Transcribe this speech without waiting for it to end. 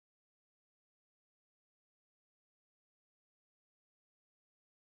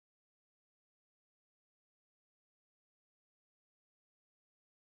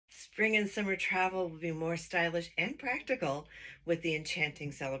Spring and summer travel will be more stylish and practical with the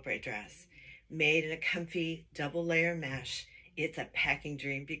Enchanting Celebrate dress. Made in a comfy double layer mesh, it's a packing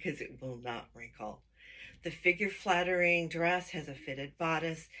dream because it will not wrinkle. The figure flattering dress has a fitted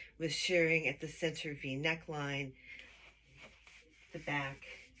bodice with shirring at the center V neckline, the back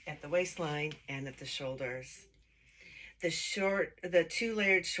at the waistline, and at the shoulders. The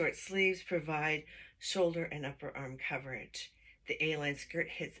two-layered short sleeves provide shoulder and upper arm coverage. The A-line skirt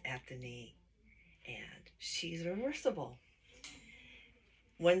hits at the knee, and she's reversible.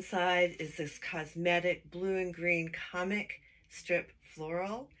 One side is this cosmetic blue and green comic strip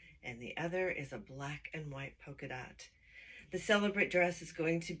floral, and the other is a black and white polka dot. The Celebrate dress is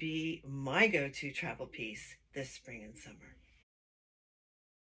going to be my go-to travel piece this spring and summer.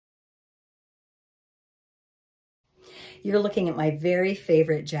 You're looking at my very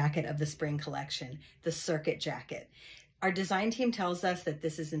favorite jacket of the spring collection, the Circuit jacket. Our design team tells us that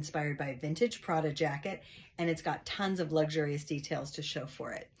this is inspired by a vintage Prada jacket, and it's got tons of luxurious details to show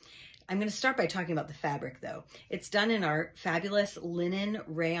for it. I'm going to start by talking about the fabric though. It's done in our fabulous linen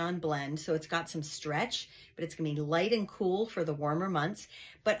rayon blend, so it's got some stretch, but it's going to be light and cool for the warmer months,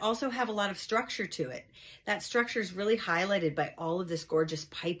 but also have a lot of structure to it. That structure is really highlighted by all of this gorgeous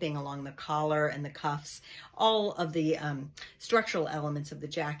piping along the collar and the cuffs, all of the structural elements of the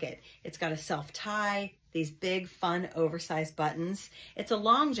jacket. It's got a self-tie, these big, fun, oversized buttons. It's a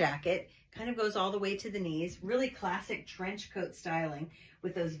long jacket, kind of goes all the way to the knees, really classic trench coat styling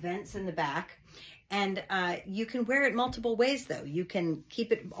with those vents in the back. And you can wear it multiple ways though. You can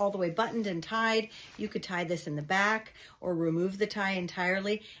keep it all the way buttoned and tied. You could tie this in the back or remove the tie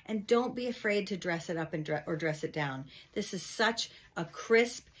entirely. And don't be afraid to dress it up and or dress it down. This is such a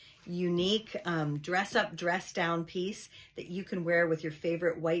crisp, unique dress up, dress down piece that you can wear with your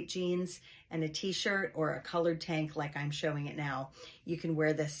favorite white jeans and a t-shirt or a colored tank like I'm showing it now. You can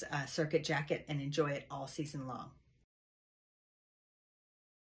wear this Circuit jacket and enjoy it all season long.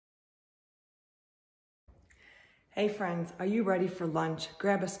 Hey friends, are you ready for lunch?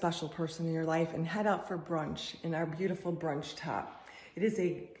 Grab a special person in your life and head out for brunch in our beautiful brunch top. It is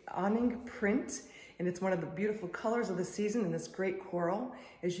a awning print and it's one of the beautiful colors of the season in this great coral.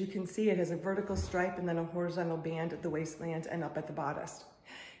 As you can see, it has a vertical stripe and then a horizontal band at the waistband and up at the bodice.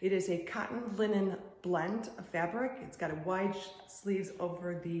 It is a cotton linen blend of fabric. It's got a wide sleeves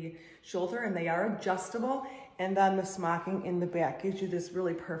over the shoulder and they are adjustable, and then the smocking in the back gives you this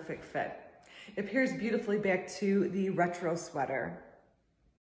really perfect fit. It pairs beautifully back to the retro sweater.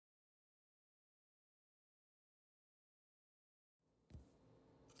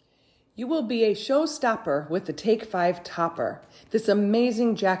 You will be a showstopper with the Take 5 Topper. This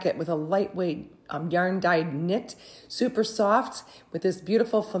amazing jacket with a lightweight yarn-dyed knit, super soft with this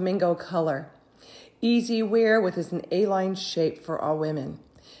beautiful flamingo color. Easy wear with an A-line shape for all women.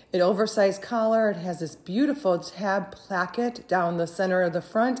 An oversized collar, it has this beautiful tab placket down the center of the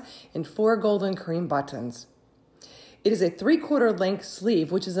front and 4 golden cream buttons. It is a 3/4 length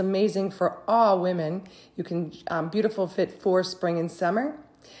sleeve, which is amazing for all women. You can beautiful fit for spring and summer.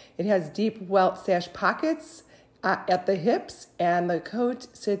 It has deep welt sash pockets at the hips, and the coat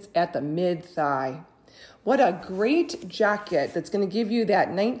sits at the mid-thigh. What a great jacket that's going to give you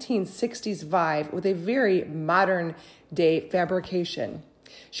that 1960s vibe with a very modern day fabrication.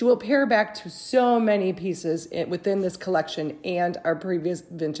 She will pair back to so many pieces within this collection and our previous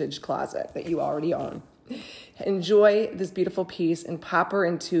vintage closet that you already own. Enjoy this beautiful piece and pop her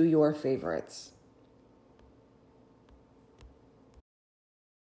into your favorites.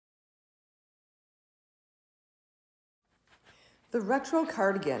 The Retro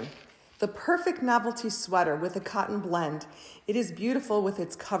Cardigan, the perfect novelty sweater with a cotton blend. It is beautiful with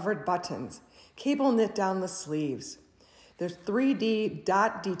its covered buttons, cable knit down the sleeves. There's 3D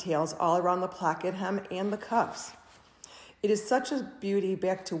dot details all around the placket hem and the cuffs. It is such a beauty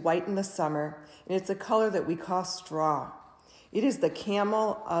back to white in the summer, and it's a color that we call straw. It is the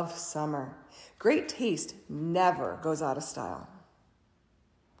camel of summer. Great taste never goes out of style.